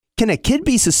Can a kid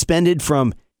be suspended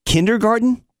from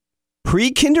kindergarten?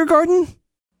 Pre-kindergarten?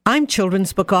 I'm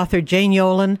children's book author Jane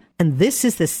Yolen, and this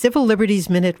is the Civil Liberties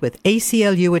Minute with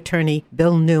ACLU attorney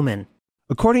Bill Newman.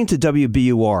 According to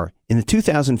WBUR, in the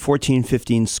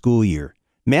 2014-15 school year,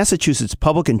 Massachusetts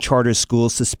public and charter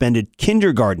schools suspended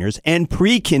kindergartners and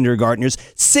pre-kindergartners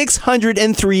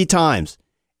 603 times.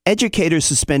 Educators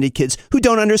suspended kids who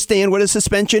don't understand what a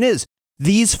suspension is.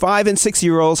 These 5- and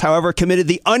 6-year-olds, however, committed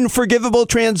the unforgivable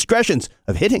transgressions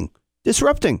of hitting,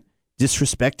 disrupting,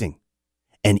 disrespecting,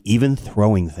 and even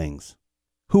throwing things.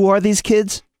 Who are these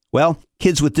kids? Well,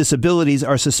 kids with disabilities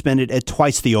are suspended at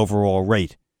twice the overall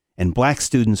rate, and black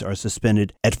students are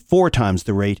suspended at 4 times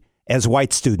the rate as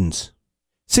white students.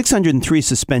 603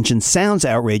 suspensions sounds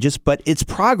outrageous, but it's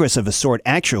progress of a sort,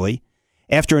 actually.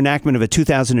 After enactment of a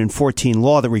 2014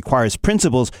 law that requires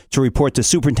principals to report to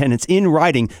superintendents in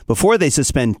writing before they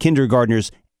suspend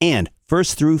kindergartners and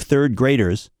 1st through 3rd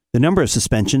graders, the number of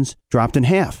suspensions dropped in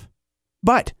half.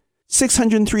 But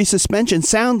 603 suspensions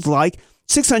sounds like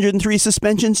 603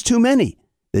 suspensions too many.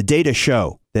 The data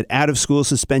show that out-of-school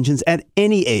suspensions at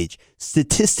any age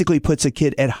statistically puts a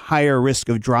kid at higher risk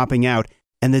of dropping out,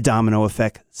 and the domino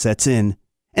effect sets in.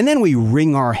 And then we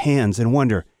wring our hands and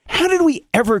wonder, how did we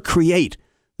ever create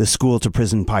the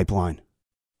school-to-prison pipeline?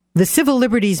 The Civil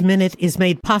Liberties Minute is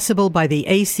made possible by the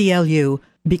ACLU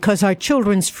because our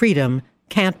children's freedom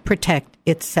can't protect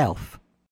itself.